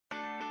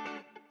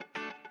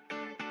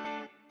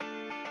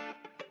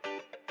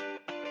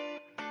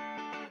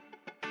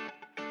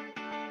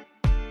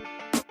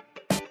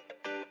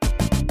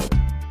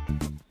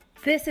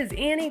This is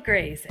Annie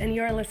Grace, and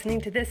you're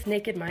listening to This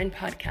Naked Mind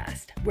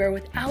podcast, where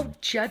without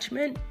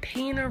judgment,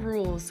 pain, or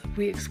rules,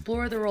 we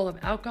explore the role of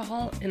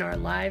alcohol in our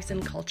lives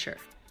and culture.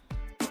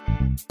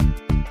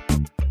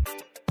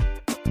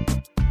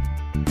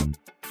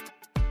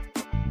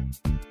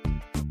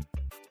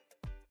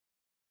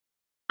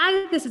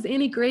 Hi, this is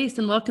Annie Grace,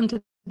 and welcome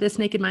to This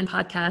Naked Mind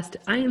podcast.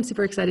 I am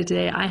super excited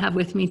today. I have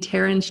with me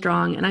Taryn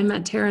Strong, and I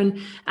met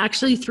Taryn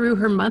actually through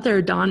her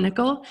mother, Dawn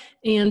Nickel,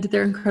 and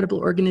their incredible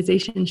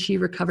organization, She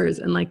Recovers,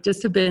 and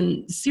just have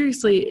been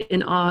seriously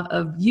in awe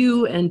of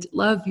you and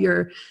love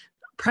your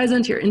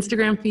presence, your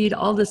Instagram feed,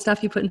 all the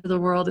stuff you put into the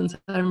world. And so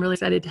I'm really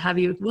excited to have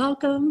you.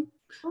 Welcome.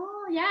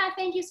 Oh yeah,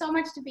 thank you so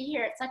much to be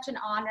here. It's such an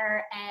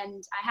honor,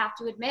 and I have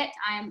to admit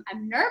I'm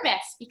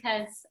nervous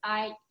because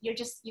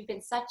you've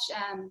been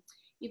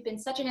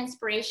such an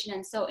inspiration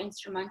and so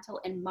instrumental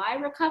in my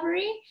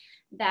recovery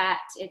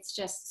that it's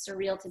just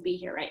surreal to be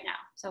here right now.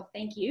 So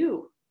thank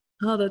you.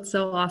 Oh, that's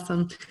so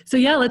awesome. So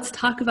yeah, let's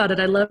talk about it.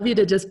 I'd love you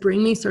to just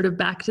bring me sort of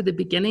back to the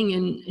beginning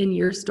in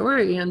your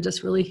story and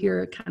just really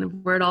hear kind of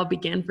where it all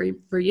began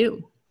for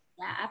you.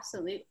 Yeah,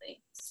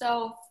 absolutely.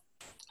 So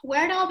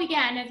where it all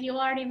began, as you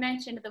already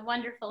mentioned, the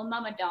wonderful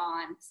Mama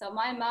Dawn. So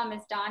my mom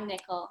is Dawn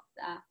Nickel,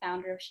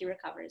 founder of She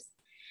Recovers.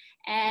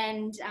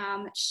 And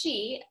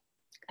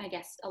I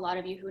guess a lot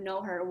of you who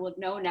know her would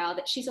know now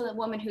that she's a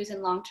woman who's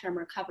in long-term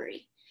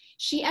recovery.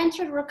 She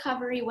entered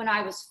recovery when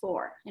I was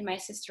 4 and my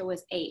sister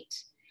was 8.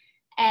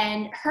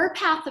 And her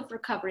path of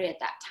recovery at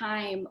that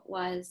time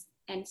was,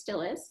 and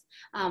still is,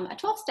 a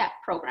 12-step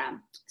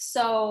program.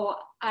 So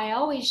I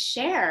always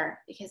share,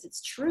 because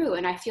it's true,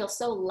 and I feel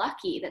so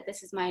lucky that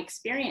this is my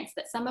experience,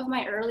 that some of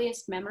my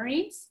earliest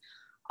memories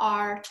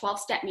are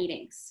 12-step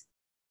meetings.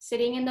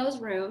 Sitting in those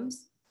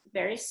rooms,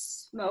 very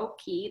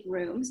smoky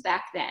rooms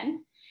back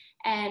then,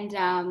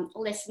 and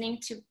listening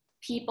to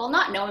people,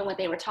 not knowing what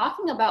they were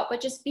talking about,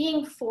 but just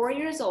being 4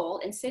 years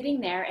old and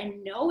sitting there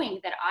and knowing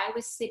that I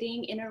was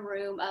sitting in a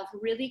room of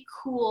really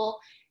cool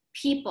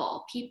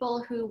people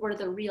who were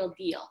the real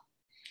deal.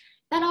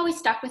 That always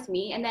stuck with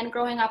me. And then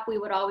growing up, we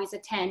would always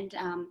attend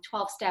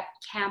 12-step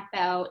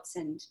campouts,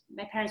 and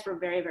my parents were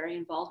very, very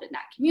involved in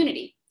that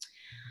community.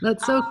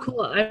 That's so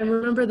cool. I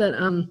remember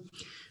that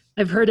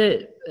I've heard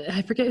it,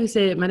 I forget who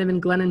said it, might have been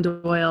Glennon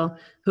Doyle,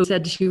 who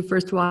said she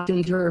first walked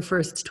into her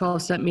first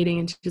 12-step meeting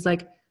and she's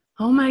like,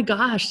 oh my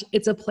gosh,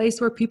 it's a place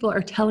where people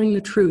are telling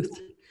the truth.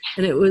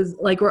 And it was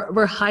like,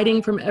 we're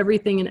hiding from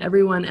everything and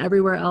everyone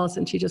everywhere else.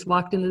 And she just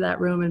walked into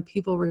that room and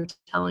people were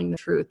telling the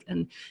truth.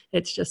 And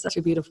it's just such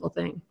a beautiful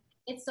thing.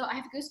 I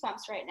have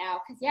goosebumps right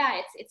now because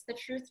yeah, it's the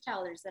truth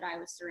tellers that I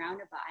was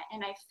surrounded by.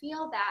 And I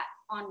feel that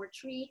on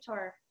retreat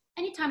or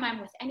anytime I'm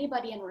with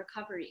anybody in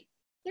recovery,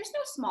 there's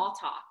no small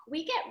talk.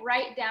 We get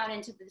right down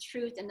into the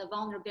truth and the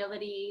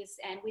vulnerabilities,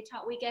 and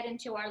we get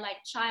into our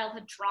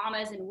childhood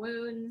traumas and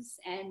wounds,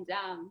 and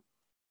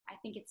I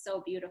think it's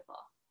so beautiful.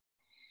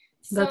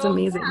 That's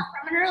amazing.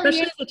 Yeah,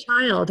 especially as a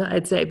child,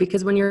 I'd say,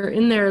 because when you're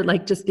in there,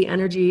 just the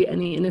energy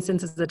and the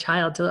innocence as a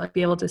child, to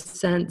be able to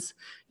sense,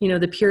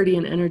 the purity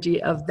and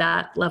energy of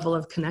that level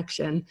of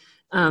connection,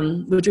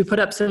 which we put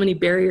up so many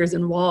barriers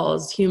and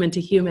walls, human to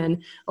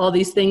human, all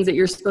these things that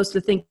you're supposed to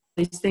think,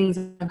 these things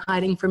I'm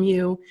hiding from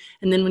you.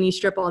 And then when you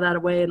strip all that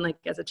away and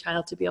as a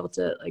child to be able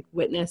to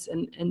witness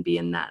and be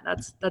in that,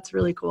 that's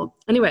really cool.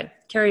 Anyway,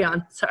 carry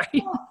on. Sorry.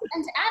 Well,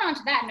 and to add on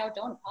to that, no,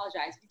 don't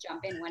apologize. You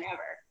jump in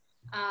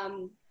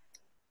whenever.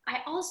 I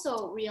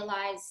also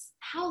realize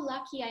how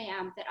lucky I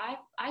am that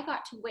I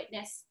got to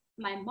witness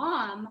my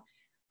mom,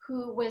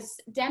 who was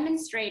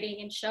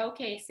demonstrating and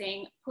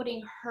showcasing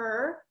putting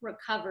her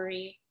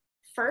recovery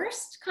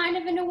first, kind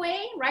of in a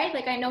way, right?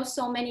 I know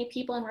so many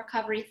people in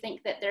recovery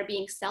think that they're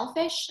being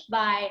selfish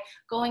by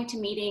going to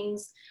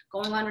meetings,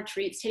 going on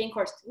retreats, hitting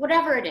courses,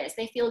 whatever it is.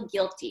 They feel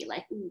guilty,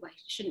 ooh, I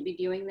shouldn't be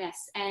doing this.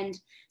 And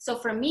so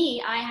for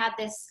me, I had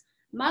this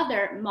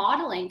mother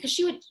modeling, because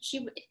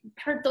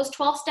those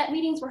 12-step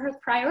meetings were her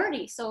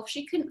priority. So if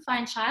she couldn't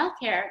find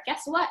childcare,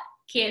 guess what,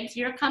 kids,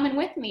 you're coming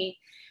with me.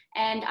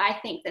 And I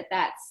think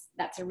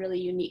that's a really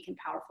unique and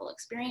powerful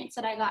experience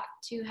that I got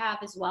to have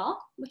as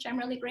well, which I'm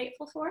really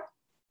grateful for.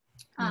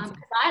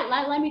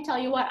 Let me tell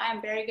you what,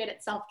 I'm very good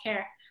at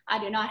self-care. I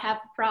do not have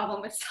a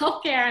problem with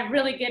self-care. I'm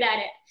really good at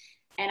it.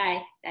 And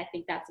I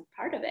think that's a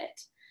part of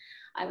it.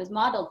 I was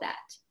modeled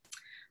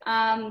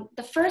that.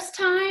 The first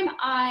time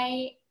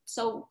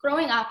so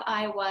growing up,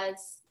 I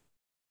was,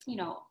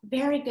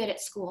 very good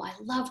at school. I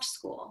loved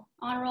school,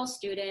 honor roll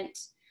student.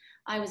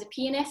 I was a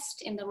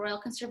pianist in the Royal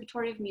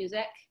Conservatory of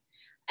Music,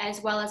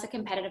 as well as a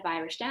competitive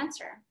Irish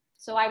dancer.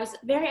 So I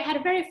had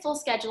a very full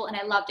schedule and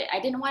I loved it. I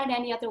didn't want it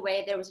any other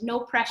way. There was no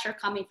pressure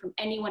coming from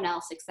anyone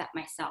else except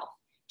myself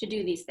to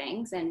do these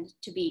things and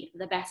to be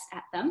the best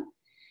at them.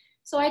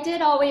 So I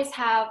did always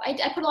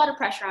I put a lot of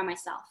pressure on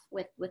myself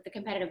with the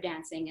competitive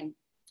dancing. And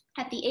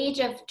at the age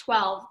of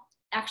 12,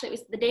 actually it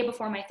was the day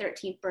before my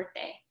 13th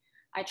birthday,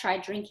 I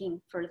tried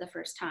drinking for the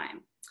first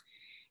time.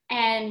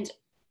 And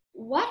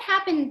what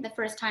happened the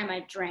first time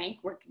I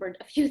drank were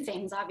a few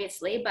things,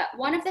 obviously, but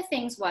one of the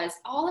things was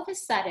all of a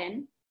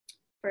sudden,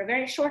 for a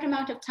very short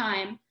amount of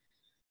time,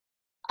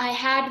 I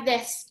had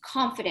this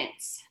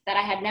confidence that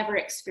I had never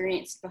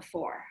experienced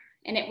before.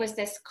 And it was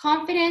this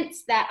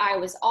confidence that I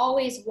was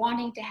always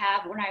wanting to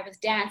have when I was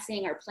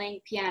dancing or playing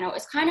piano. It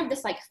was kind of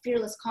this like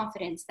fearless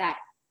confidence that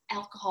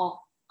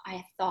alcohol,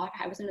 I thought,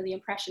 I was under the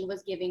impression,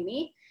 was giving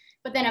me.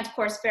 But then, of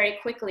course, very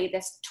quickly,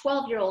 this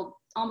 12-year-old,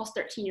 almost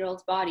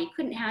 13-year-old's body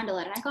couldn't handle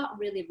it. And I got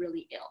really,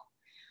 really ill.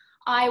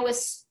 I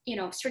was,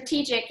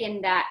 strategic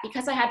in that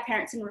because I had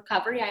parents in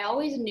recovery, I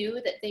always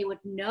knew that they would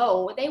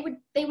know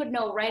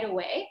right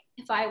away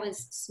if I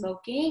was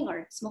smoking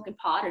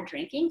pot or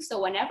drinking.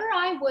 So whenever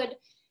I would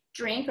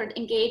drink or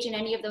engage in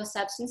any of those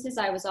substances,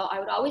 I would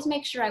always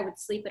make sure I would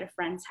sleep at a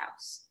friend's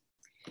house.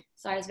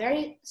 So I was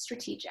very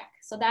strategic.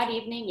 So that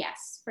evening,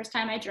 yes, first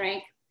time I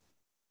drank,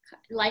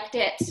 liked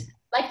it,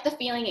 liked the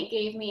feeling it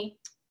gave me,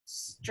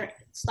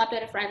 slept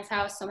at a friend's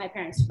house so my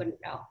parents wouldn't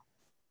know.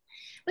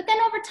 But then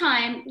over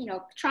time,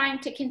 trying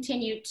to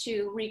continue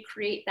to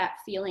recreate that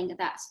feeling,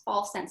 that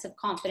false sense of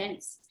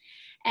confidence.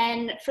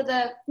 And for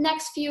the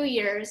next few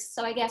years,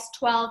 so I guess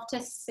 13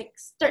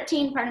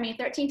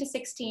 to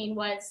 16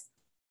 was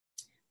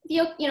the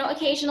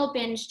occasional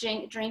binge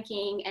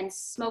drinking and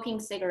smoking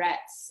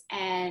cigarettes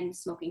and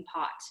smoking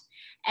pot.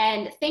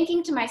 And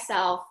thinking to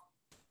myself,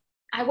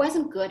 I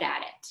wasn't good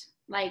at it.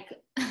 Like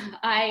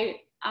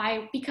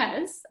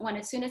because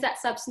as soon as that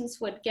substance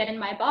would get in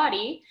my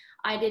body,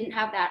 I didn't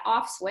have that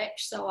off switch.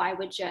 So I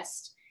would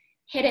just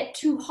hit it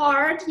too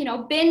hard,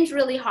 binge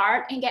really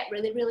hard and get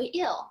really, really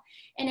ill.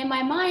 And in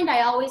my mind,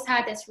 I always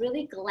had this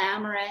really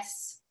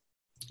glamorous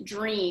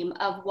dream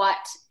of what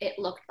it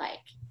looked like.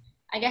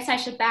 I guess I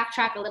should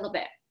backtrack a little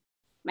bit.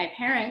 My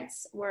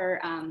parents were,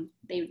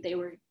 they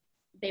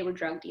were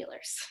drug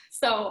dealers.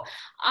 So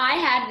I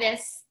had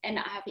this, and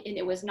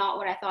it was not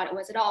what I thought it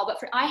was at all,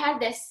 but I had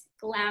this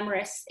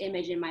glamorous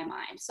image in my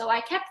mind. So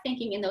I kept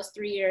thinking in those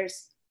 3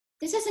 years,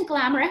 this isn't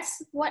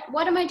glamorous.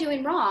 What am I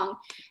doing wrong?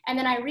 And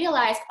then I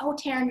realized, oh,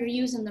 Taryn, you're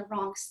using the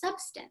wrong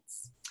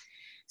substance.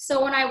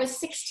 So when I was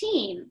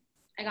 16,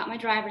 I got my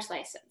driver's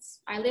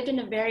license. I lived in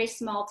a very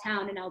small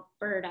town in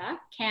Alberta,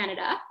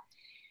 Canada.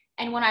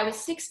 And when I was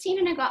 16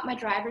 and I got my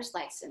driver's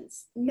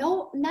license,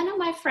 none of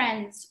my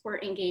friends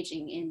were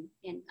engaging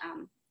in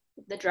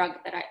the drug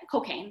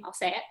cocaine, I'll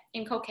say it,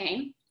 in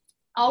cocaine.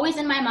 Always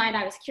in my mind,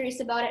 I was curious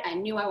about it. I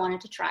knew I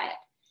wanted to try it.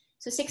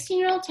 So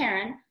 16-year-old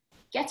Taryn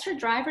gets her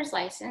driver's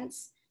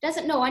license,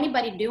 doesn't know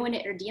anybody doing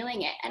it or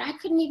dealing it. And I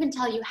couldn't even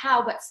tell you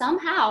how, but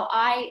somehow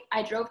I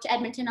drove to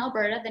Edmonton,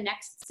 Alberta, the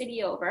next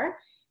city over,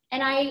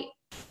 and I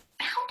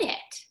found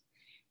it.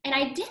 And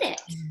I did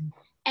it.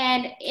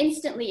 And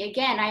instantly,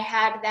 again, I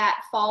had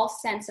that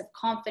false sense of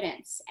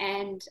confidence.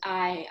 And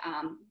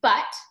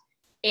but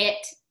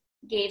it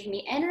gave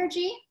me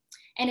energy,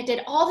 and it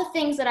did all the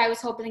things that I was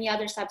hoping the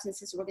other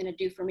substances were going to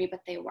do for me,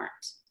 but they weren't.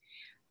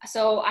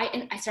 So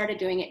I started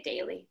doing it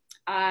daily.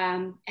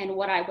 And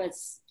what I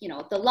was,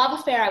 the love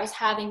affair I was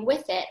having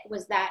with it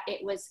was that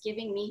it was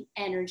giving me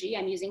energy.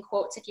 I'm using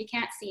quotes if you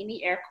can't see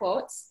me, air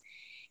quotes.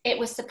 It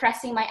was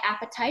suppressing my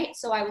appetite.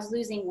 So I was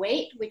losing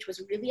weight, which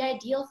was really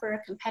ideal for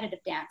a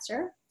competitive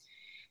dancer.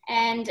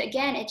 And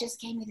again, it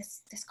just gave me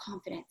this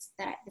confidence,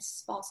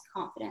 this false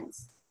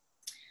confidence.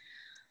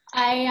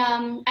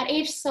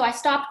 So I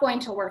stopped going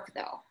to work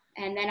though.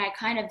 And then I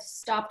kind of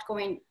stopped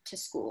going to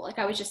school. Like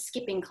I was just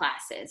skipping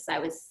classes. I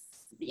was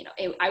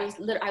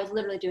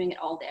literally doing it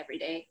all day, every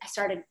day.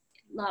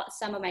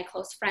 Some of my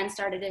close friends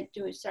started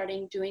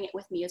doing it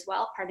with me as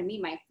well. Pardon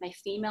me, my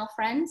female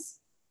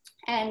friends.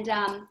 And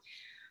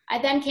I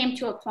then came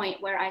to a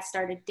point where I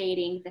started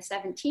dating the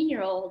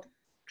 17-year-old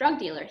drug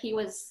dealer. He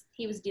was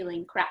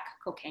dealing crack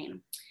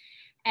cocaine.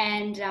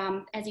 And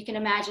as you can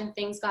imagine,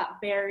 things got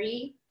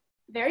very,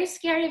 very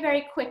scary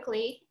very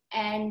quickly.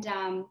 And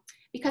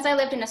because I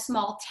lived in a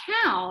small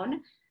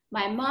town,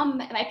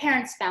 my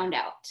parents found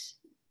out.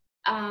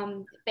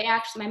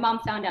 My mom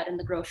found out in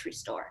the grocery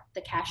store.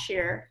 The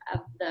cashier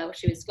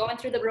she was going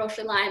through the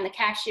grocery line. The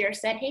cashier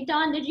said, "Hey,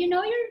 Dawn, did you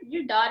know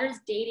your daughter's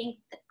dating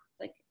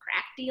like a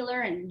crack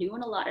dealer and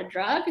doing a lot of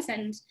drugs?"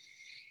 And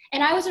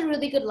I was a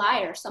really good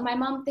liar. So my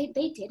mom, they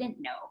didn't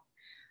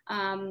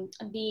know.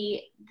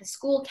 The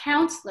school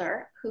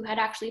counselor, who had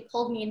actually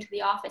pulled me into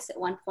the office at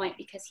one point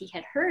because he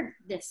had heard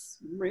this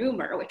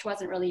rumor, which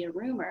wasn't really a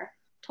rumor,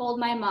 told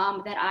my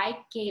mom that I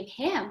gave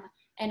him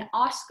an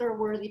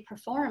Oscar-worthy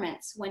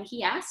performance when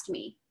he asked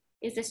me,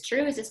 "Is this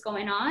true? Is this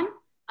going on?"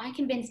 I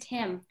convinced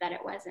him that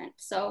it wasn't.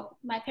 So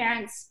my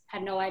parents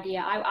had no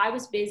idea. I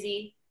was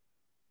busy.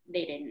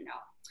 They didn't know.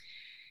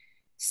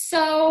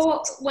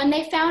 So when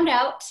they found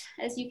out,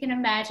 as you can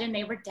imagine,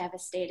 they were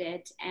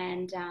devastated,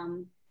 and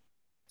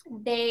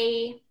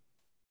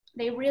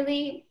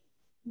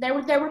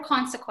there were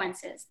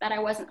consequences that I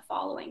wasn't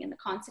following, and the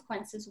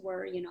consequences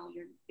were,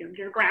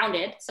 you're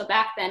grounded. So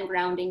back then,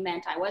 grounding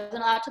meant I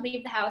wasn't allowed to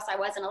leave the house. I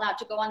wasn't allowed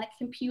to go on the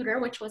computer,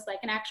 which was like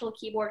an actual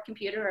keyboard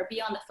computer, or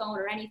be on the phone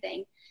or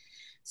anything.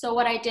 So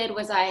what I did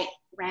was I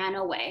ran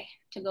away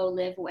to go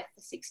live with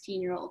the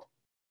 16-year-old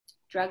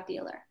drug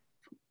dealer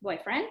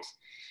boyfriend.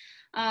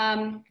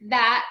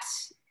 That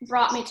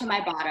brought me to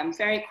my bottom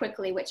very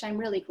quickly, which I'm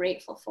really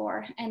grateful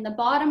for. And the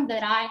bottom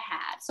that I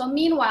had. So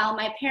meanwhile,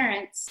 my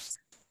parents,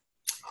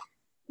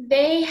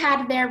 they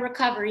had their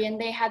recovery and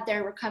they had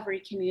their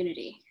recovery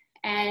community.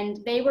 And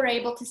they were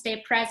able to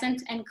stay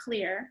present and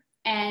clear.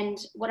 And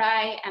what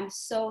I am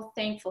so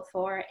thankful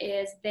for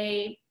is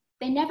they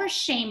never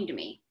shamed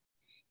me.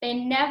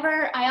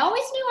 I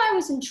always knew I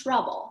was in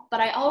trouble,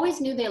 but I always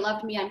knew they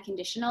loved me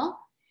unconditionally.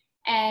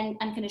 And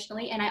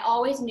I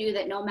always knew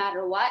that no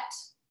matter what,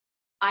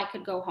 I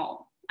could go home.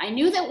 I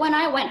knew that when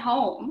I went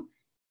home,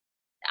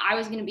 I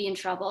was going to be in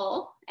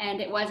trouble, and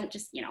it wasn't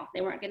just,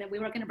 we weren't going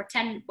to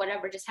pretend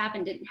whatever just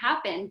happened didn't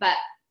happen, but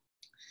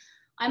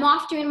I'm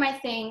off doing my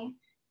thing,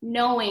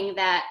 knowing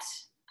that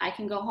I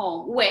can go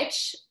home,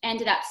 which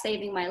ended up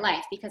saving my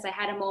life, because I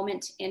had a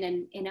moment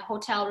in a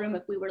hotel room.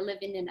 If we were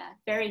living in a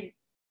very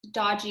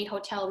dodgy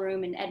hotel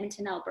room in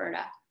Edmonton,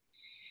 Alberta,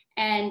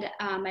 and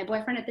my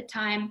boyfriend at the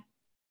time,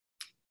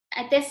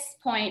 at this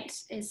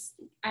point,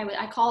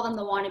 I call them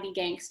the wannabe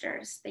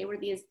gangsters. They were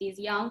these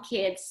young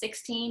kids,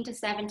 16 to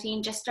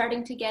 17, just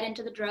starting to get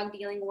into the drug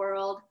dealing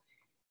world,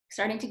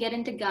 starting to get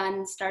into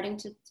guns, starting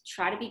to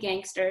try to be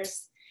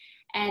gangsters.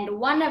 And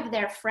one of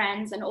their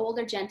friends, an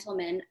older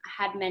gentleman,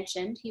 had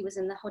mentioned, he was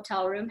in the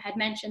hotel room, had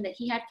mentioned that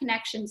he had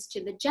connections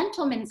to the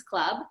Gentlemen's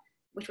Club,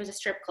 which was a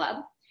strip club,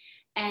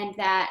 and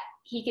that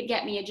he could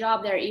get me a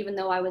job there even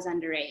though I was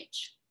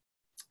underage.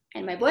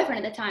 And my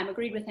boyfriend at the time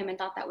agreed with him and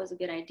thought that was a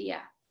good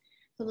idea.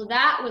 So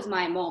that was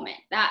my moment.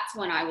 That's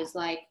when I was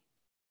like,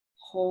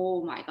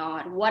 oh my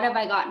God, what have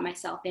I gotten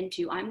myself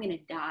into? I'm going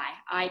to die.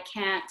 I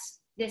can't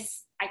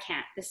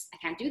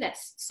do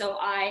this. So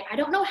I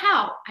don't know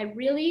how. I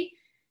really,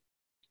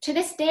 to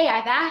this day,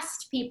 I've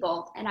asked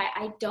people, and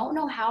I don't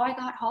know how I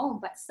got home,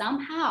 but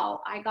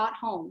somehow I got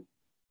home.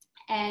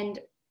 And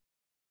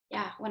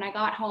yeah, when I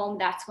got home,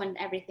 that's when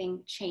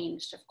everything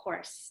changed, of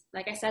course.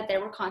 Like I said,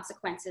 there were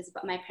consequences,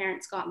 but my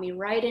parents got me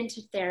right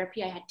into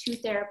therapy. I had 2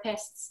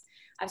 therapists.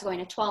 I was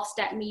going to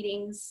 12-step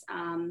meetings.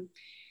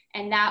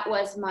 And that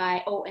was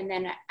and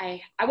then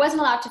I wasn't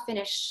allowed to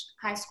finish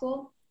high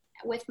school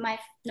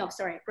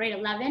grade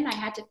 11. I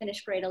had to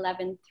finish grade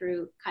 11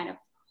 through kind of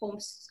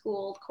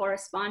homeschooled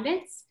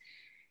correspondence.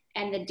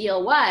 And the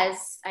deal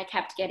was I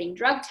kept getting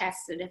drug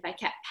tested. If I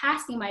kept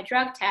passing my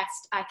drug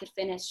test, I could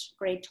finish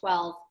grade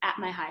 12 at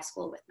my high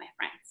school with my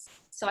friends.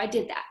 So I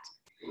did that.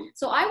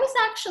 So I was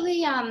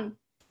actually,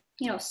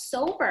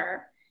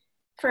 sober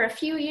for a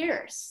few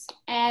years.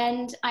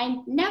 And I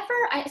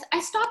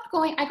stopped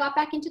going. I got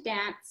back into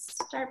dance,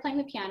 started playing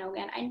the piano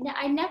again.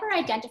 I never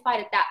identified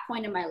at that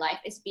point in my life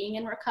as being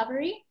in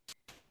recovery.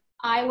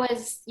 I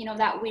was,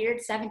 that weird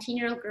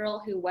 17-year-old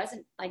girl who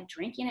wasn't like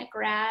drinking at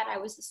grad. I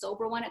was the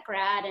sober one at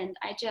grad. And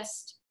I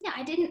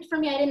didn't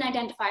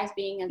identify as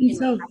being in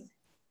so recovery.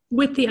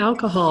 With the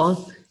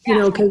alcohol,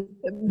 because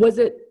was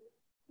it,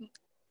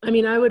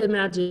 I would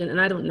imagine, and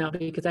I don't know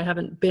because I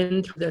haven't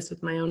been through this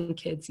with my own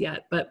kids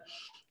yet, but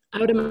I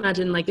would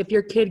imagine like if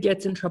your kid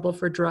gets in trouble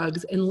for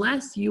drugs,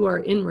 unless you are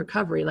in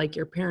recovery, like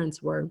your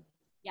parents were,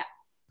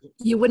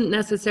 you wouldn't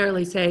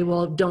necessarily say,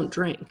 well, don't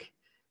drink.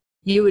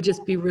 You would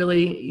just be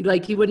really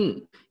like, you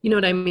wouldn't, you know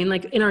what I mean?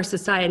 Like in our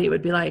society, it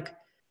would be like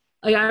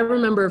I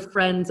remember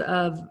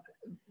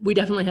we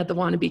definitely had the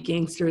wannabe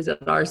gangsters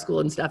at our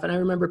school and stuff. And I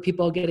remember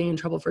people getting in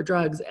trouble for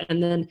drugs,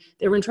 and then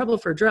they were in trouble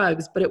for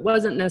drugs, but it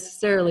wasn't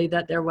necessarily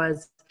that there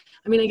was,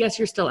 I guess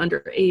you're still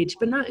underage,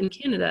 but not in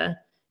Canada.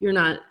 You're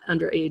not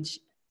underage.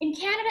 In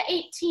Canada,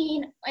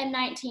 18 and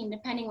 19,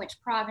 depending which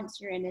province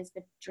you're in, is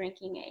the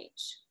drinking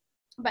age.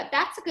 But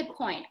that's a good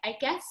point. I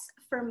guess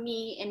for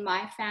me, in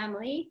my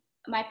family,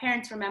 my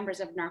parents were members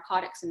of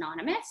Narcotics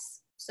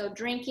Anonymous. So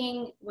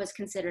drinking was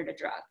considered a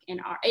drug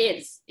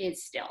is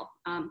still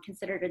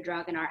considered a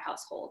drug in our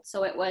household.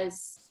 So it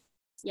was,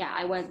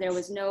 there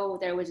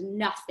was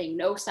nothing,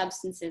 no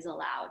substances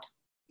allowed.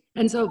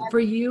 And so for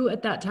you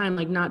at that time,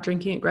 like not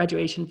drinking at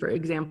graduation, for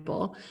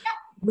example,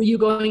 were you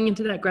going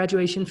into that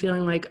graduation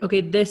feeling like,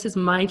 okay, this is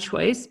my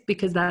choice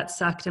because that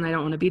sucked and I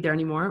don't want to be there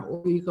anymore?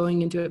 Or were you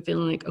going into it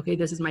feeling like, okay,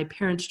 this is my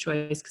parents'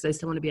 choice because I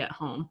still want to be at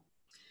home?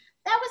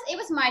 It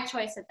was my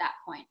choice at that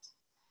point.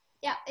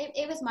 Yeah,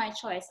 it was my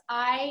choice.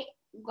 I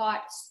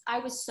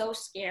was so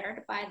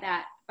scared by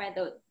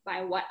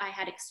what I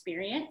had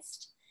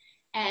experienced.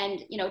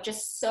 And,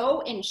 just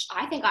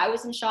I think I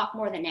was in shock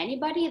more than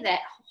anybody that,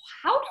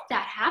 how did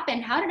that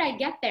happen? How did I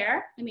get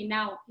there?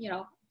 Now,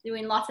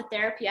 doing lots of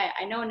therapy,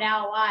 I know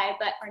now why,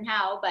 but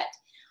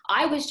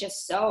I was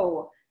just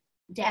so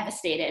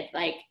devastated.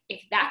 Like,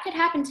 if that could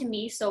happen to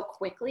me so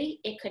quickly,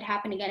 it could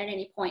happen again at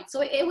any point.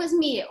 So it was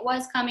me. It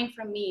was coming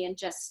from me, and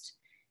just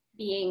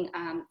being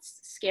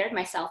scared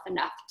myself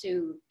enough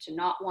to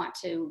not want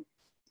to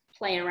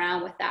play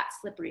around with that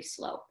slippery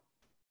slope.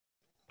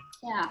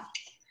 Yeah.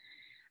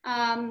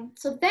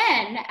 So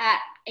then at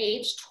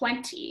age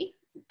 20,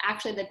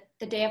 actually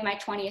the day of my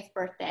 20th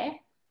birthday,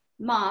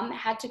 Mom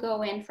had to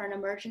go in for an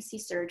emergency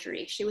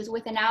surgery. She was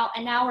within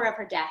an hour of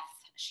her death.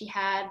 She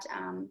had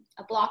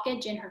a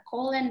blockage in her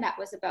colon that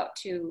was about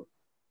to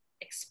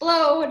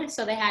explode.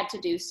 So they had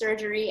to do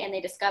surgery, and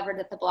they discovered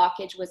that the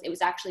blockage was, it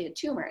was actually a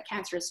tumor, a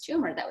cancerous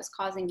tumor that was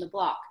causing the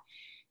block.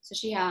 So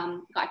she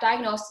got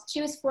diagnosed,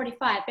 she was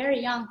 45,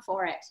 very young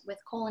for it, with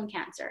colon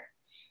cancer.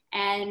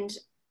 And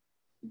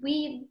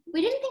we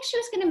didn't think she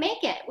was going to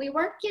make it. We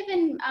weren't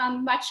given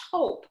much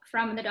hope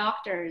from the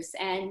doctors.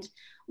 And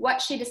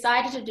what she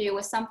decided to do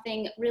was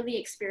something really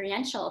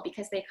experiential,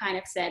 because they kind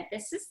of said,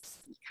 this is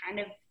kind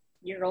of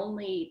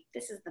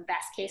this is the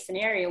best case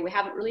scenario. We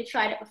haven't really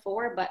tried it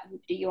before, but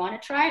do you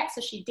want to try it? So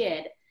she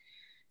did.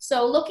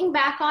 So looking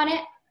back on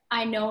it,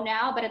 I know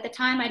now, but at the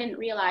time I didn't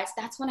realize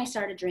that's when I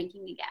started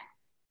drinking again,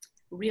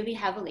 really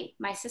heavily.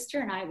 My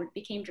sister and I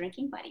became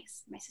drinking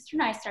buddies. My sister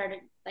and I started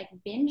like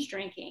binge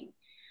drinking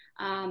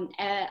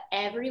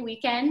every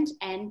weekend,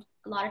 and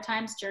a lot of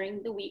times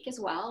during the week as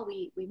well.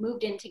 We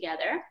moved in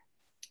together,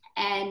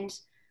 and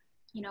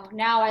you know,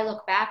 now I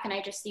look back and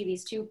I just see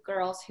these two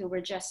girls who were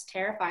just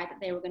terrified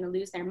that they were going to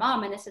lose their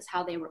mom, and this is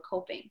how they were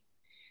coping.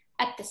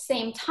 At the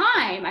same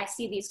time, I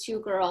see these two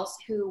girls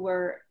who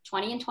were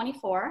 20 and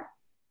 24,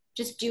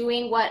 just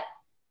doing what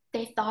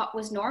they thought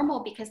was normal,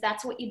 because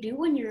that's what you do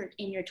when you're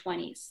in your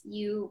 20s.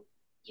 You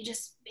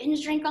just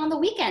binge drink on the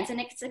weekends, and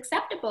it's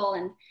acceptable,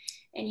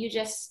 and you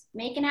just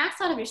make an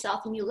ass out of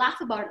yourself, and you laugh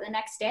about it the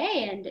next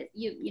day, and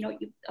you know,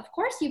 of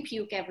course you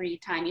puke every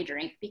time you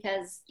drink,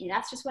 because you know,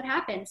 that's just what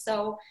happens.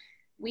 So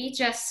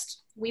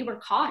we were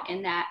caught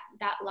in that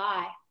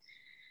lie.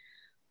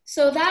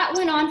 So that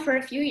went on for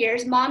a few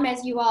years. Mom,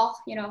 as you all,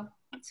 you know,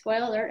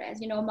 spoiler alert,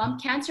 as you know, Mom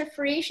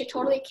cancer-free. She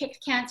totally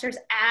kicked cancer's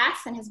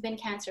ass and has been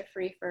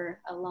cancer-free for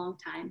a long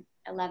time,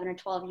 11 or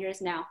 12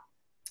 years now.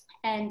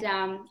 And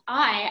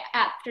I,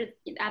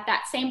 at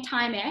that same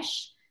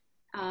time-ish,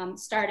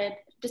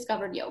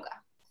 discovered yoga,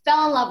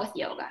 fell in love with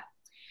yoga.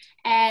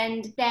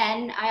 And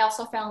then I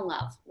also fell in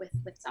love with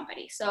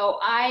somebody. So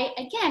I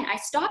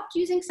stopped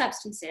using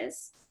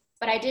substances,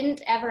 but I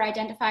didn't ever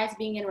identify as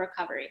being in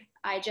recovery.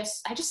 I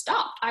just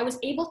stopped. I was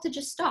able to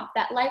just stop.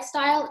 That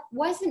lifestyle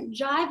wasn't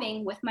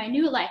jiving with my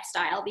new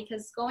lifestyle,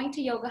 because going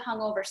to yoga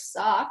hungover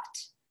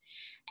sucked.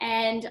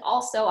 And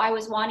also I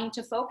was wanting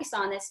to focus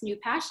on this new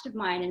passion of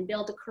mine and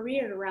build a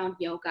career around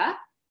yoga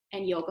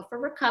and yoga for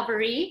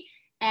recovery.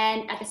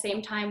 And at the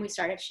same time, we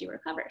started She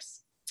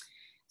Recovers.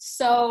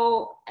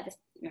 So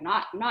you're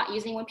not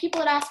using. When people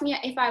would ask me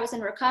if I was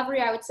in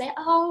recovery, I would say,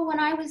 oh, when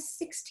I was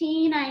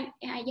 16, I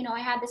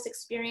had this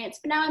experience,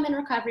 but now I'm in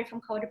recovery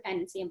from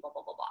codependency and blah,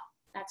 blah, blah,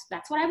 blah.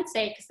 That's what I would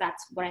say, because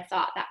that's what I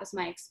thought. That was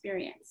my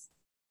experience.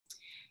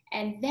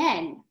 And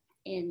then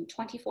in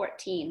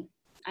 2014,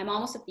 I'm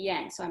almost at the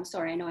end, so I'm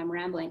sorry, I know I'm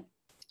rambling.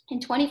 In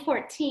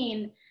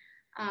 2014,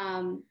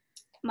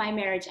 my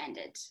marriage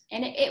ended,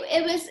 and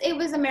it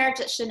was a marriage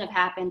that shouldn't have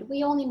happened.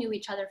 We only knew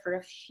each other for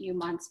a few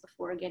months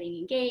before getting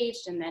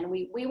engaged, and then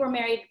we were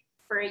married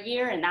for a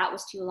year, and that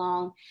was too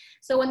long.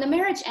 So when the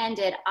marriage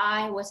ended,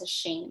 I was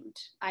ashamed.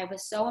 I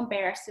was so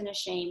embarrassed and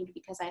ashamed,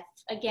 because I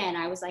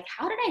was like,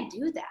 how did I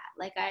do that?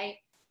 Like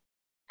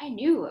I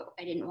knew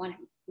I didn't want to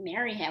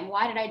marry him.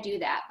 Why did I do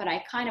that? But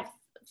I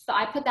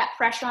put that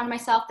pressure on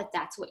myself that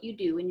that's what you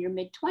do in your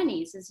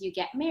mid-20s, is you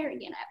get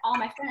married. And all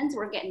my friends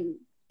were getting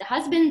the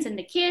husbands and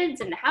the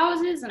kids and the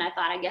houses, and I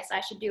thought, I guess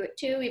I should do it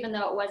too, even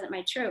though it wasn't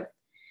my truth.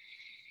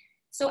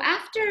 So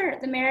after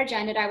the marriage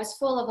ended, I was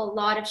full of a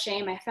lot of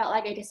shame. I felt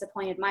like I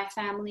disappointed my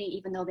family,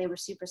 even though they were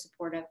super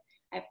supportive.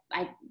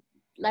 I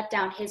let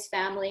down his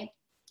family.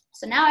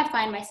 So now I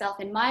find myself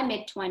in my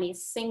mid-20s,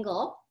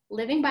 single,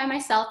 living by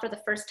myself for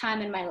the first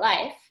time in my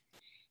life.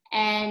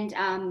 And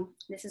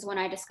this is when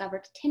I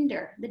discovered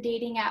Tinder, the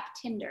dating app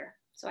Tinder.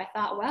 So I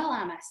thought, well,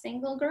 I'm a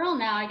single girl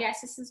now. I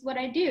guess this is what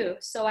I do.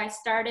 So I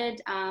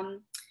started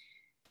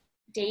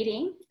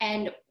dating.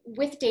 And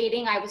with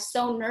dating, I was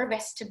so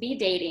nervous to be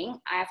dating.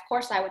 Of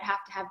course, I would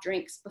have to have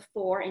drinks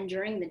before and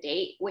during the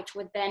date, which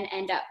would then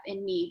end up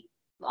in me.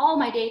 All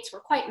my dates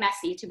were quite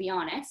messy, to be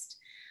honest.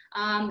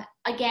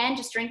 Again,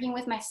 just drinking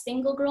with my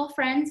single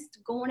girlfriends,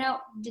 going out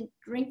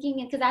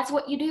drinking, because that's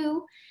what you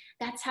do.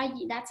 That's how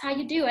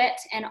you do it.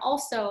 And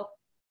also,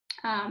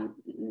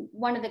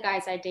 one of the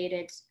guys I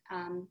dated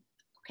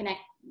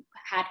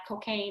had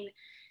cocaine,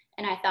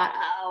 and I thought,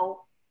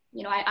 oh,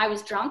 I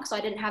was drunk, so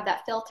I didn't have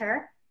that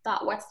filter.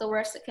 Thought, what's the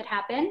worst that could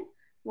happen?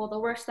 Well, the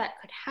worst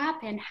that could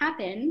happen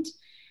happened,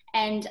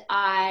 and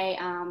I,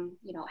 I'm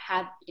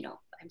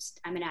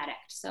an addict,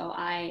 so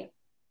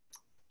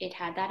it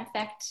had that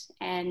effect,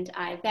 and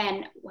I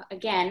then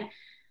again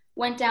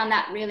went down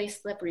that really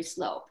slippery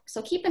slope.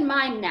 So keep in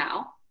mind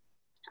now,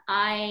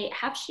 I'm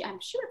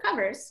She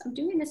Recovers. I'm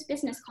doing this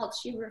business called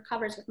She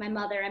Recovers with my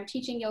mother. I'm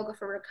teaching yoga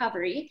for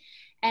recovery.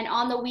 And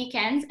on the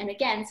weekends, and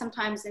again,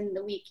 sometimes in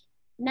the week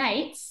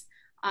nights,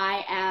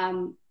 I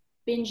am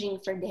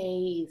binging for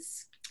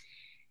days.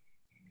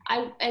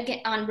 I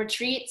get on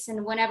retreats,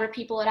 and whenever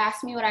people would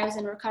ask me what I was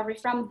in recovery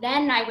from,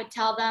 then I would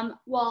tell them,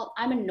 well,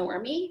 I'm a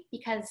normie,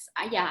 because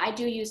I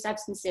do use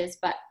substances,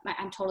 but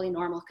I'm totally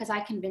normal, because I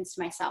convinced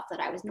myself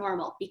that I was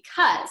normal,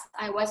 because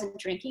I wasn't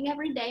drinking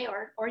every day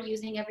or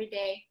using every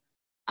day.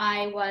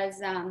 I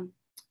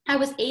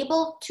was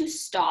able to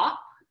stop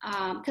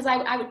Because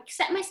I would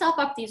set myself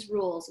up these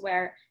rules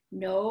where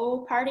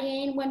no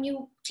partying when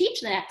you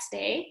teach the next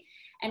day.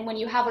 And when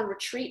you have a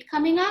retreat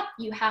coming up,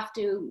 you have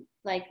to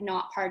like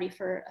not party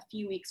for a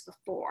few weeks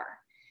before.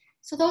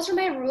 So those are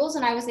my rules,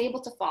 and I was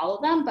able to follow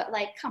them. But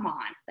like, come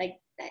on, like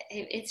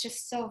it's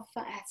just so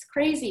fun. It's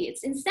crazy.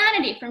 It's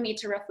insanity for me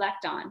to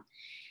reflect on.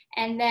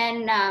 And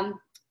then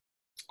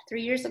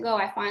 3 years ago,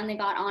 I finally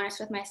got honest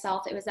with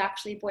myself. It was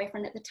actually a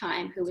boyfriend at the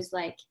time who was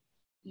like,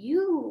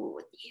 you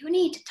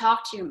need to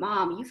talk to your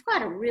mom. You've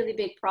got a really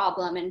big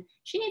problem, and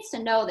she needs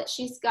to know that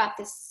she's got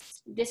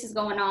this is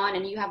going on,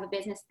 and you have a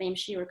business name,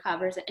 She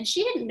Recovers. And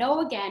she didn't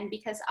know, again,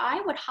 because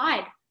I would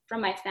hide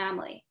from my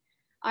family.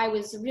 I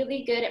was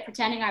really good at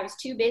pretending I was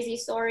too busy.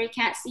 Sorry,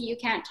 can't see you,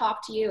 can't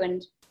talk to you.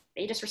 And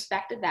they just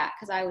respected that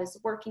because I was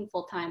working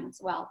full time as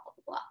well, blah,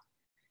 blah, blah.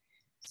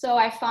 So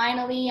I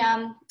finally,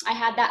 I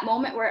had that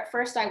moment where at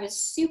first I was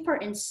super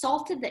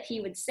insulted that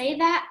he would say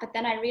that, but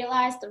then I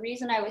realized the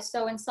reason I was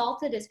so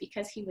insulted is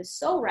because he was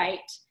so right.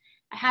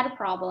 I had a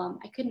problem.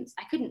 I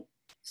couldn't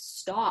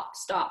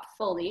stop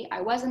fully.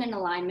 I wasn't in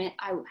alignment.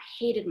 I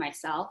hated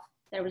myself.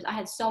 I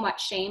had so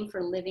much shame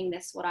for living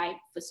this, what I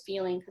was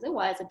feeling, because it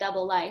was a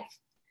double life.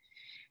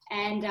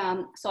 And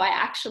so I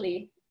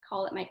actually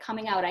call it my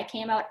coming out. I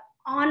came out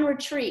on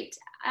retreat,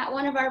 at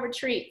one of our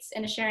retreats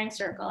in a sharing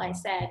circle. I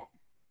said,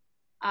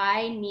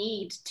 I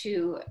need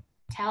to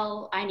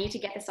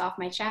get this off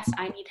my chest.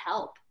 I need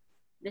help.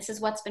 This is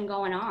what's been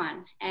going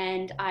on.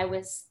 And I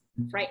was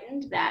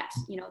frightened that,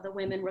 the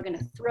women were going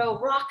to throw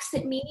rocks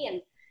at me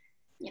and,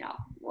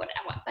 what.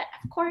 But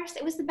of course,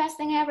 it was the best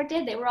thing I ever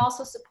did. They were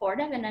also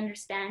supportive and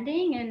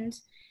understanding. And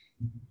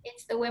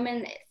it's the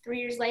women, 3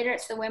 years later,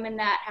 it's the women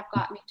that have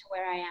got me to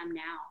where I am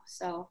now.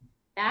 So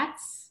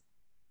that's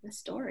the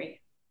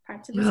story.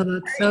 Parts of the story.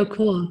 That's so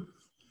cool.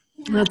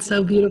 Yeah. That's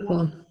so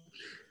beautiful.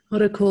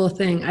 What a cool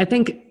thing.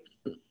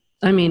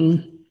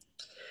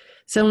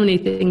 So many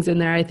things in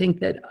there. I think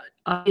that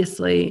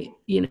obviously,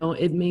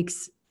 it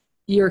makes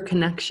your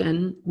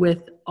connection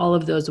with all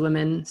of those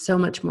women so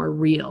much more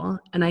real.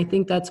 And I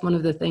think that's one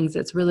of the things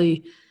that's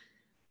really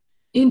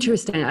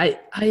interesting.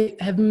 I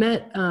have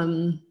met,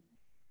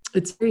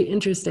 it's very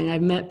interesting.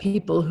 I've met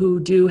people who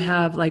do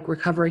have like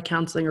recovery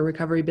counseling or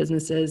recovery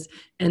businesses,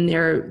 and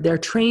they're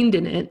trained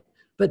in it,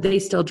 but they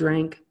still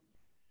drink.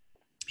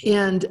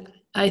 And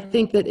I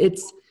think that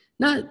it's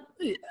not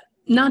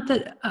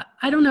that,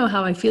 I don't know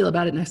how I feel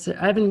about it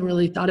necessarily. I haven't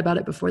really thought about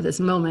it before this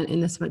moment in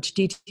this much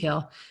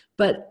detail,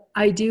 but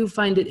I do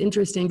find it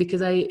interesting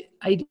because I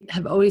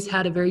have always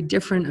had a very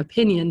different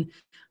opinion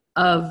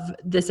of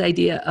this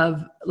idea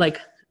of like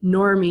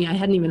normie. I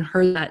hadn't even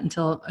heard that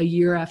until a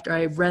year after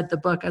I read the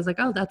book. I was like,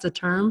 oh, that's a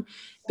term.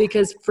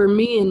 Because for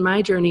me in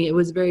my journey, it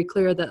was very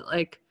clear that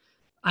like,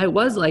 I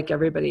was like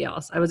everybody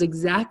else. I was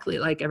exactly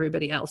like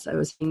everybody else I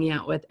was hanging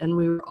out with, and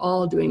we were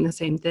all doing the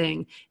same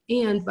thing.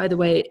 And by the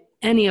way,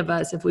 any of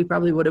us, if we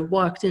probably would have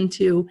walked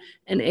into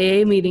an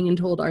AA meeting and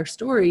told our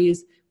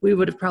stories, we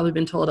would have probably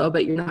been told, oh,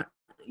 but you're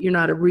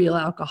not a real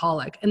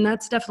alcoholic. And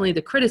that's definitely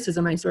the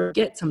criticism I sort of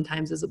get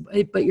sometimes is,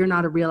 but you're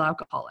not a real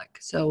alcoholic.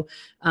 So,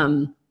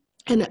 and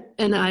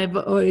I've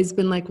always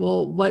been like,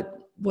 well,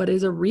 what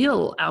is a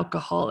real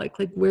alcoholic?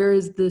 Like, where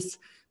is this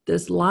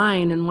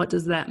line, and what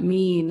does that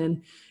mean?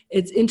 And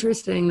it's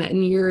interesting that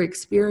in your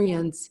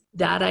experience,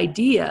 that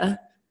idea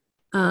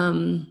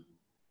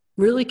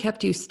really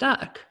kept you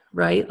stuck,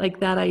 right? Like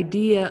that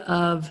idea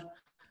of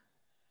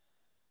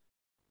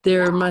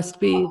there must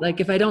be, like,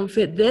 if I don't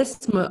fit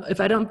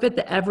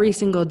the every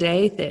single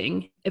day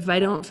thing, if I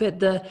don't fit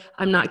the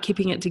I'm not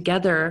keeping it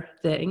together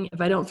thing, if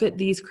I don't fit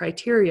these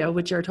criteria,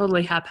 which are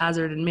totally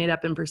haphazard and made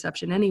up in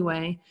perception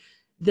anyway,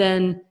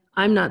 then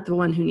I'm not the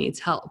one who needs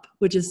help,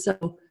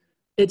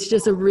 it's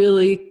just a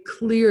really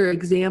clear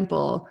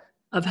example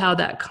of how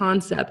that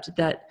concept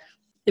that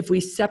if we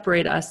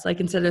separate us,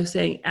 like instead of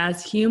saying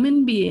as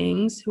human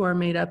beings who are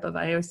made up of,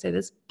 I always say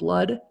this,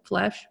 blood,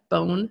 flesh,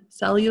 bone,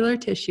 cellular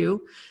tissue,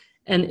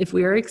 and if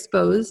we are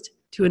exposed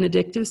to an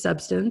addictive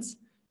substance,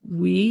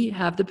 we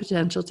have the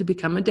potential to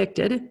become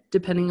addicted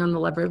depending on the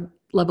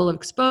level of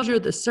exposure,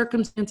 the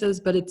circumstances,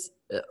 but it's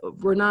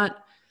not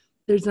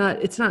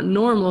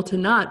normal to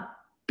not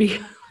be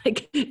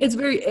like, it's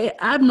very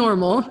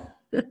abnormal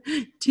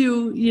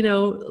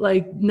to,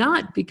 like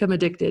not become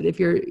addicted if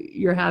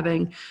you're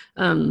having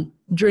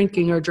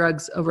drinking or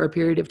drugs over a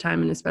period of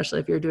time. And especially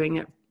if you're doing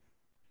it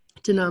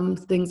to numb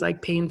things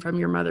like pain from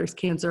your mother's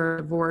cancer or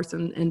divorce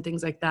and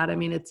things like that. I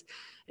mean, it's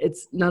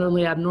not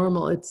only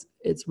abnormal, it's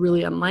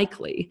really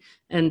unlikely,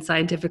 and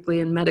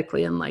scientifically and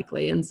medically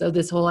unlikely. And so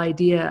this whole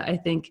idea, I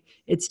think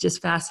it's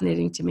just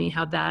fascinating to me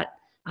how that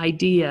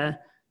idea,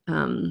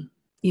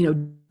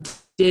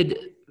 did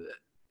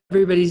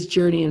everybody's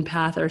journey and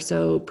path are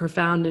so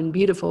profound and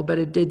beautiful, but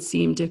it did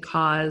seem to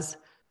cause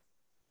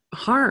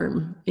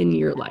harm in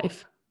your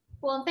life.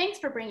 Well, thanks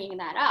for bringing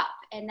that up.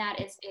 And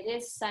it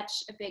is such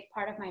a big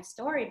part of my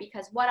story,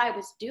 because what I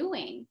was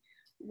doing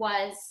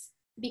was,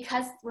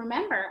 because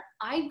remember,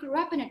 I grew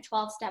up in a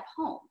 12-step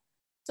home.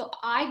 So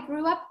I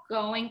grew up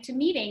going to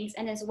meetings,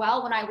 and as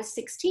well, when I was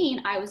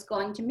 16, I was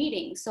going to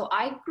meetings. So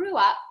I grew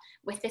up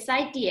with this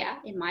idea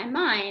in my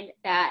mind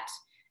that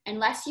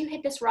unless you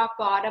hit this rock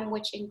bottom,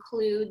 which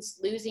includes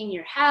losing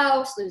your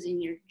house, losing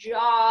your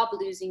job,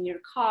 losing your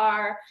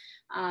car,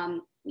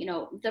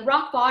 the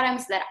rock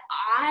bottoms that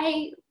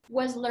I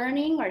was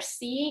learning or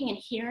seeing and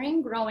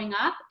hearing growing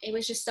up, it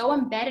was just so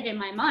embedded in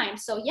my mind.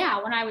 So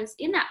yeah, when I was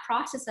in that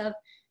process of,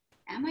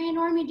 am I a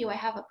normie? Do I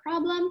have a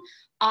problem?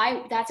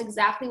 That's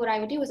exactly what I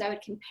would do, is I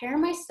would compare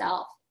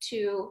myself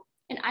to,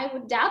 and I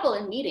would dabble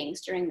in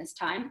meetings during this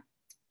time.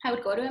 I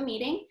would go to a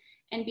meeting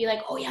and be like,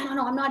 oh yeah,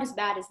 no, I'm not as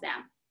bad as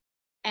them.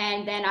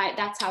 And then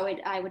that's how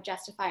I would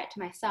justify it to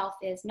myself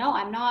is, no,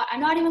 I'm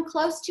not even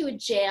close to a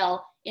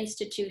jail,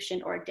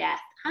 institution, or death.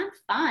 I'm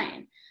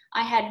fine.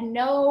 I had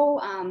no,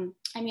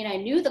 I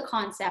knew the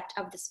concept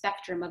of the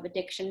spectrum of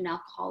addiction and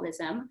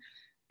alcoholism,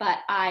 but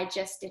I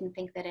just didn't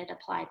think that it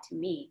applied to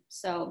me.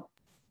 So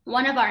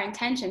one of our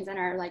intentions and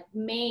our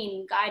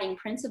main guiding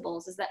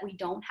principles is that we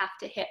don't have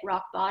to hit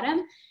rock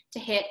bottom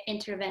to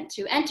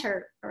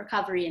enter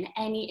recovery in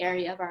any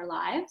area of our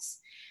lives.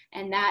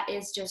 And that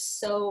is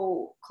just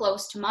so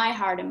close to my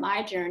heart and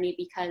my journey,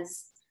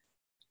 because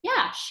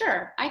yeah,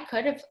 sure,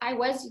 I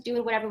was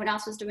doing what everyone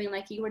else was doing,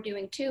 like you were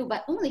doing too,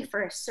 but only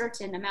for a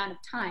certain amount of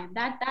time.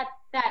 That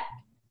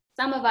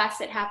some of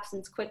us, it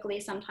happens quickly,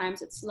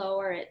 sometimes it's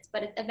slower,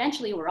 but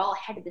eventually we're all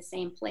headed the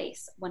same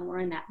place when we're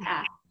in that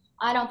path.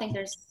 I don't think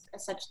there's a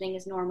such thing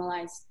as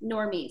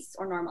normies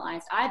or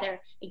normalized either.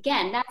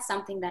 Again, that's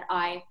something that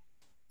I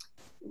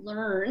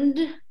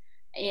learned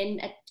in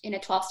a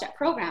 12-step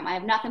program. I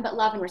have nothing but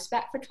love and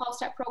respect for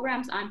 12-step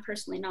programs. I'm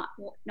personally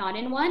not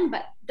in one,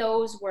 but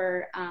those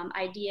were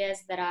ideas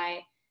that I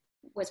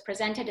was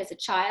presented as a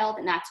child,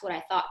 and that's what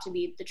I thought to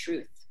be the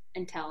truth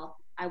until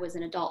I was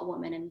an adult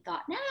woman and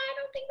thought, nah, I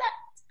don't think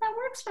that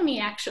works for me,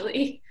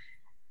 actually.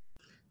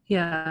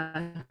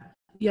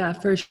 Yeah,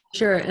 for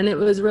sure. And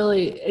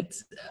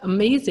it's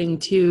amazing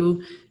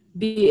to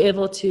be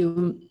able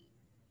to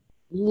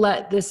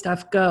let this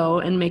stuff go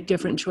and make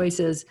different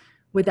choices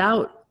with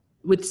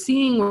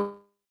seeing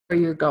where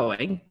you're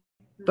going,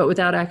 but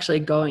without actually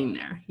going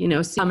there,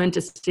 come into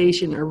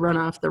station or run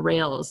off the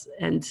rails.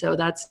 And so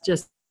that's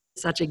just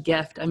such a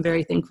gift. I'm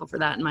very thankful for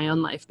that in my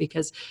own life,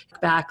 because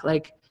back,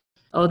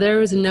 there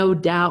was no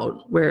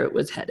doubt where it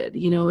was headed.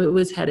 It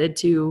was headed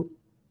to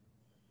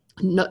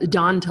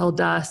dawn till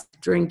dusk,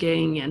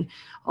 drinking, and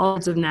all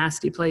sorts of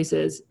nasty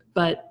places.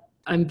 But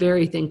I'm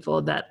very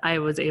thankful that I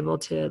was able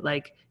to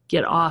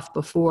get off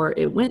before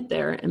it went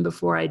there, and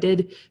before I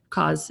did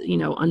cause,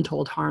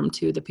 untold harm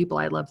to the people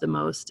I love the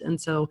most. And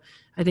so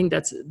I think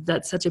that's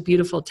such a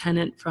beautiful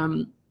tenet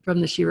from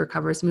the She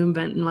Recovers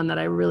movement, and one that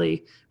I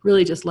really,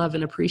 really just love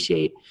and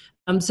appreciate.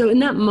 So in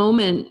that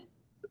moment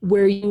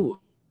where you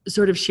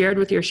sort of shared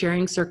with your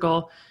sharing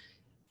circle,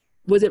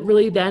 was it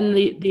really then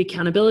the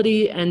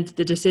accountability and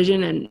the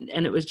decision,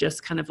 and it was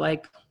just kind of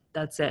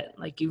that's it?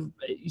 You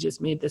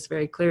just made this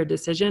very clear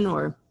decision?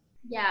 Or?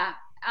 Yeah,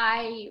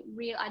 I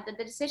realized that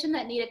the decision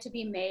that needed to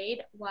be made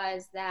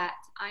was that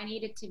I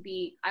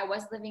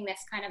was living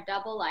this kind of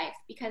double life,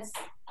 because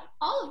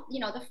all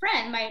of,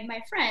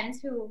 my friends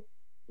who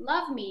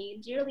love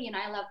me dearly and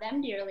I love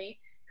them dearly,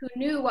 who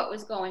knew what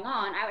was going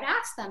on, I would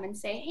ask them and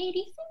say, hey, do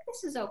you think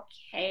this is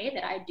okay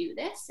that I do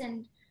this?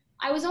 And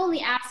I was only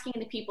asking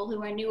the people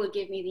who I knew would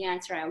give me the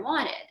answer I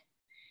wanted.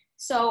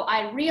 So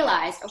I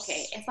realized,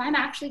 okay, for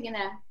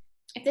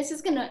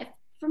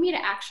me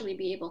to actually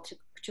be able to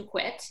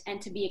quit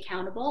and to be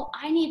accountable,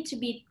 I need to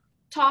be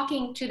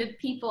talking to the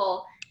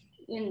people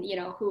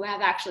who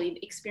have actually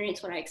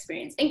experienced what I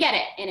experienced and get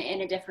it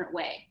in a different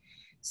way.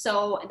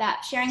 So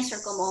that sharing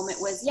circle moment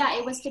was,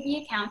 it was to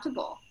be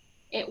accountable.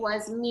 It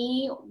was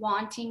me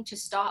wanting to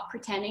stop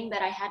pretending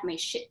that I had my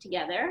shit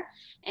together,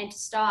 and to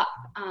stop,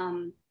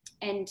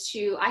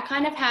 I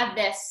kind of had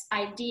this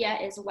idea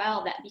as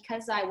well that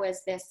because I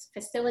was this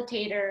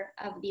facilitator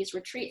of these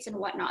retreats and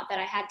whatnot, that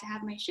I had to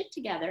have my shit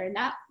together, and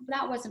that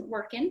wasn't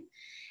working.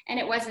 And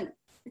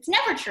it's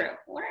never true.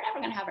 We're never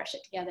going to have our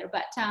shit together.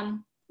 But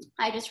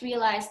I just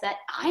realized that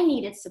I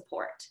needed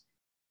support.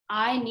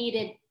 I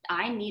needed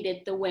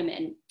the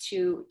women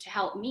to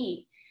help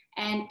me.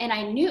 And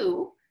I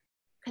knew,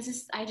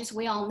 because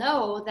we all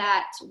know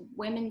that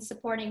women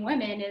supporting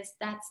women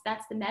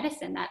that's the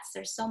medicine.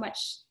 There's so much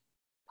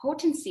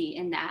potency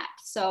in that.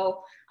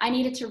 So I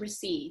needed to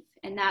receive,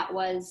 and it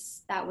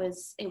was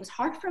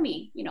hard for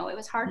me. It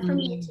was hard for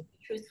me to be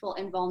truthful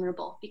and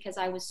vulnerable, because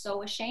I was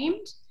so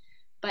ashamed,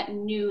 but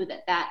knew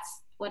that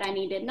that's what I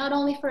needed, not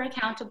only for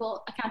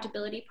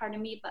accountability,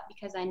 but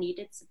because I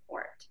needed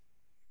support.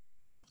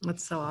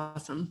 That's so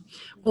awesome.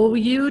 Well, will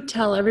you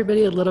tell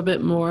everybody a little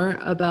bit more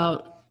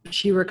about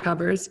She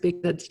Recovers,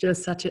 because it's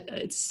just such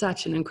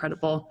an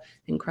incredible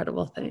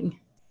thing.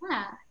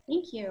 Yeah,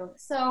 thank you.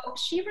 So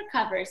She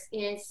Recovers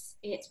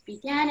it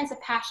began as a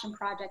passion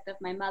project of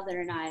my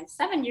mother and I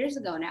 7 years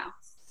ago now,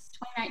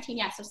 2019.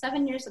 Yeah, so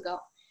 7 years ago.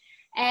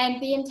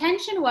 And the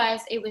intention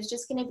was, it was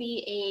just going to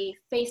be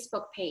a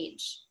Facebook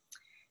page.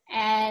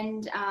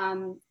 And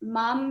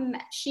mom,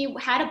 she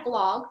had a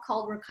blog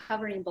called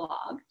Recovering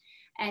Blog.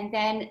 And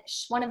then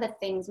one of the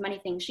things, many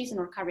things she's in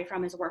recovery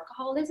from is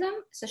workaholism.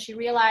 So she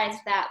realized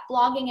that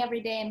blogging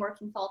every day and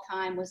working full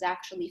time was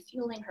actually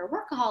fueling her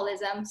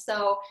workaholism.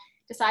 So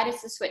decided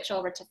to switch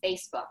over to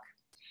Facebook.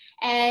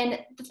 And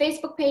the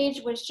Facebook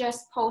page was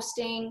just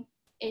posting,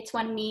 it's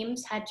when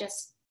memes had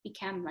just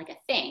become like a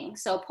thing.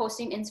 So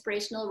posting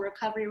inspirational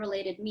recovery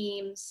related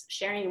memes,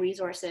 sharing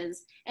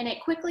resources, and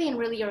it quickly and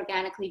really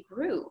organically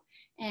grew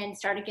and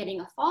started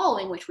getting a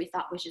following, which we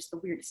thought was just the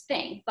weirdest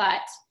thing.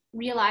 But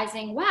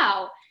realizing,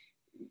 wow,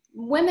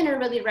 women are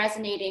really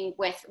resonating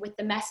with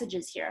the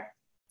messages here.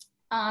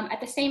 At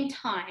the same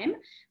time,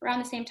 around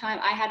the same time,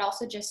 I had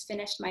also just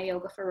finished my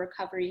Yoga for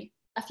Recovery,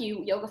 a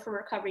few Yoga for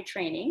Recovery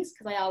trainings,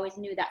 because I always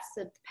knew that's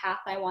the path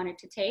I wanted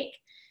to take.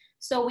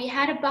 So we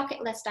had a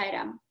bucket list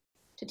item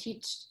to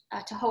teach,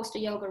 to host a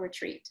yoga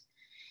retreat.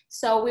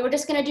 So we were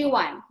just going to do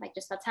one, like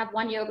just let's have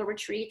one yoga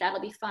retreat.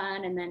 That'll be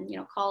fun. And then,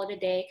 call it a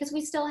day, because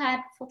we still had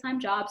full-time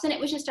jobs and it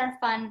was just our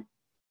fun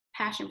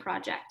passion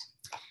project.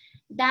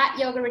 That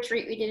yoga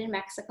retreat we did in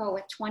Mexico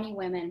with 20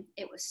 women,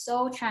 it was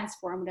so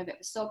transformative. It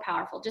was so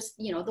powerful. Just,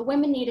 the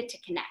women needed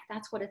to connect.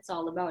 That's what it's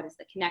all about, is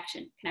the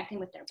connection, connecting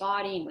with their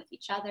body and with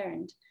each other.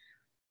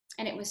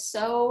 And it was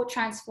so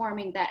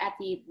transforming that at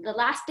the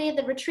last day of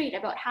the retreat,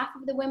 about half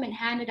of the women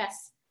handed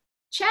us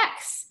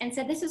checks and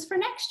said, this is for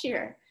next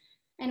year.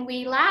 And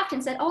we laughed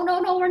and said, oh,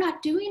 no, we're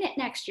not doing it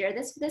next year.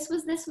 This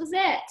was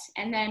it.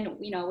 And then,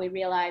 we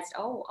realized,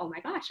 oh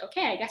my gosh,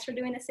 okay, I guess we're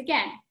doing this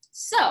again.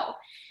 So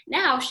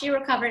now She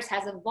Recovers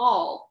has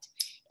evolved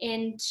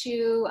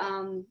into,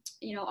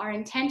 our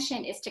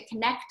intention is to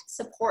connect,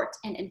 support,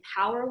 and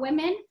empower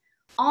women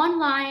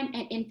online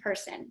and in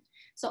person.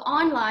 So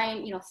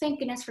online, thank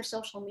goodness for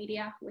social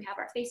media. We have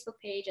our Facebook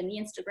page and the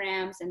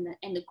Instagrams and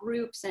the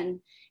groups, and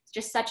it's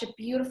just such a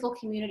beautiful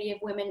community of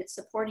women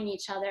supporting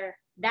each other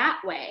that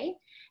way.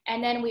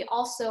 And then we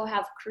also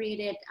have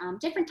created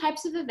different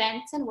types of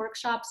events and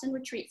workshops and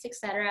retreats,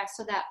 etc.,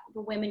 so that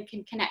the women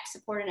can connect,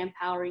 support, and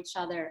empower each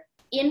other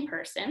in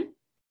person.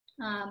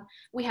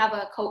 We have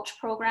a coach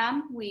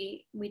program.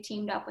 We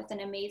teamed up with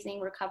an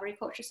amazing Recovery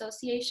Coach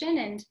Association,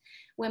 and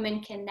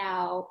women can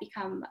now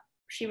become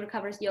She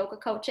Recovers yoga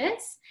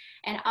coaches.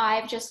 And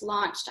I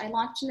launched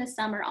in the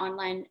summer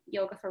online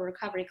Yoga for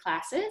Recovery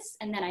classes.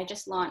 And then I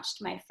just launched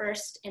my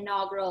first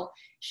inaugural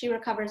She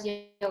Recovers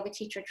yoga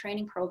teacher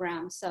training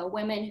program. So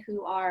women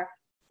who are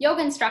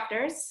yoga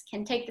instructors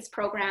can take this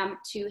program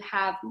to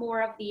have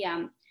more of the,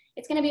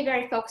 it's going to be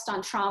very focused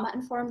on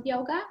trauma-informed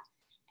yoga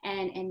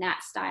and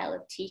that style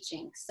of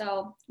teaching.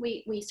 So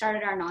we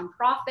started our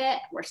nonprofit.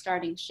 We're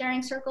starting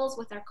sharing circles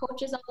with our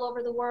coaches all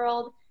over the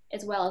world,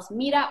 as well as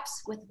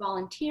meetups with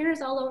volunteers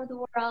all over the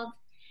world.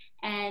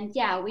 And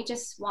yeah, we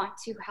just want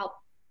to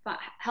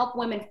help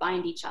women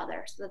find each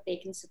other so that they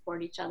can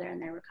support each other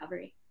in their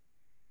recovery.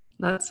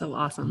 That's so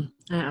awesome.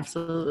 I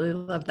absolutely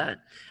love that.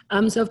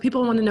 So if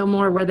people want to know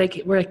more,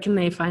 where can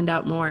they find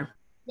out more?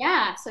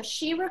 Yeah, so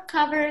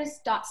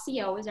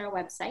sherecovers.co is our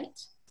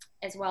website,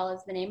 as well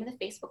as the name of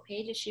the Facebook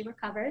page is She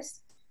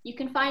Recovers. You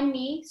can find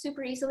me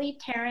super easily,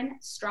 Taryn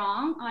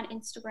Strong, on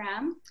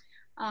Instagram.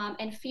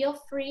 And feel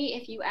free,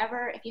 if you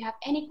have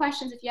any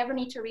questions, if you ever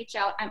need to reach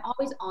out, I'm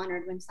always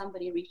honored when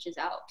somebody reaches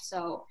out.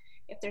 So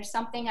if there's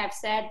something I've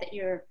said that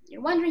you're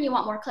wondering, you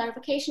want more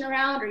clarification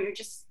around, or you're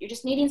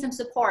just needing some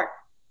support,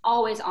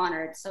 always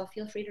honored. So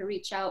feel free to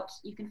reach out.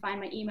 You can find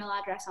my email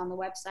address on the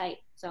website.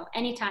 So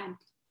anytime,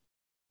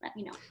 let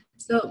me know.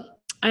 So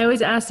I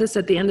always ask this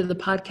at the end of the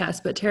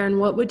podcast, but Taryn,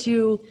 what would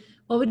you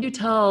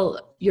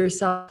tell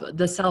yourself,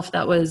 the self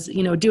that was,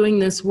 doing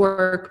this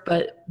work,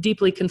 but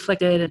deeply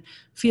conflicted and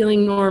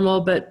feeling normal,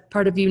 but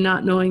part of you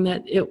not knowing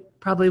that it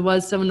probably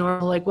was so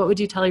normal? Like, what would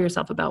you tell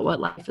yourself about what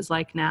life is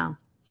like now?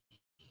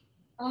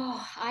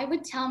 Oh, I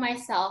would tell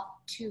myself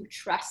to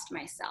trust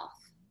myself,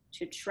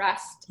 to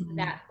trust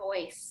that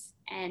voice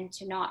and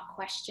to not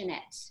question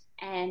it.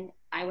 And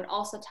I would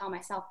also tell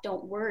myself,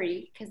 don't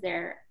worry, because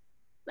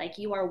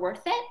you are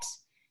worth it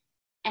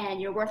and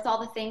you're worth all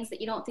the things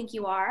that you don't think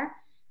you are.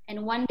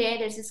 And one day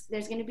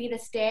there's going to be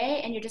this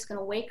day, and you're just going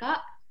to wake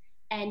up,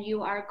 and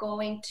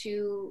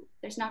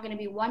there's not going to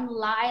be one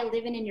lie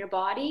living in your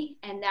body,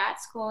 and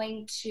that's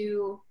going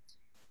to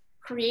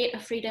create a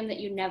freedom that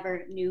you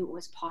never knew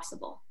was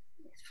possible.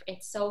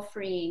 It's so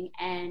freeing,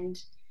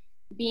 and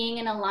being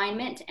in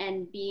alignment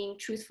and being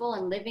truthful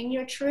and living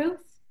your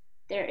truth,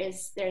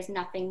 there's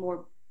nothing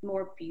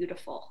more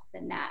beautiful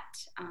than that,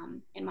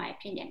 in my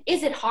opinion.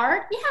 Is it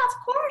hard? Yeah,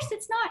 of course.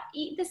 It's not.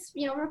 This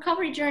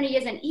recovery journey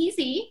isn't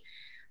easy,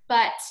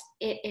 but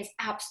it is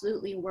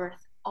absolutely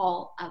worth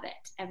all of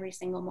it, every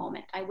single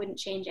moment. I wouldn't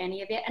change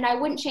any of it, and I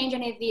wouldn't change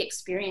any of the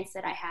experience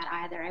that I had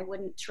either. I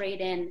wouldn't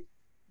trade in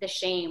the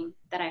shame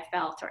that I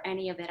felt or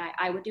any of it.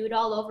 I would do it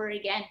all over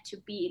again to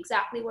be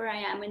exactly where I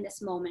am in this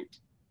moment,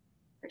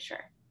 for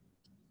sure.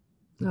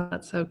 Oh,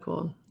 that's so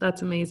cool.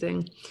 That's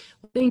amazing.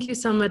 Thank you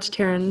so much,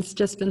 Taryn. It's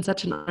just been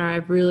such an honor.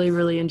 I've really,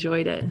 really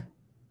enjoyed it.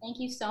 Thank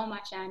you so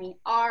much, Annie.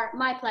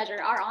 My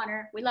pleasure, our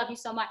honor. We love you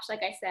so much,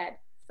 like I said.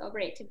 So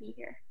great to be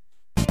here.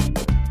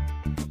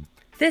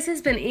 This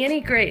has been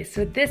Annie Grace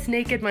with This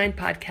Naked Mind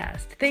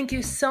podcast. Thank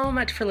you so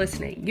much for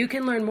listening. You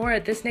can learn more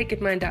at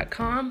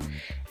thisnakedmind.com.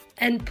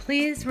 And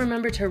please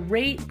remember to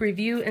rate,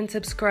 review, and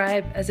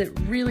subscribe, as it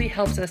really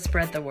helps us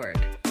spread the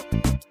word.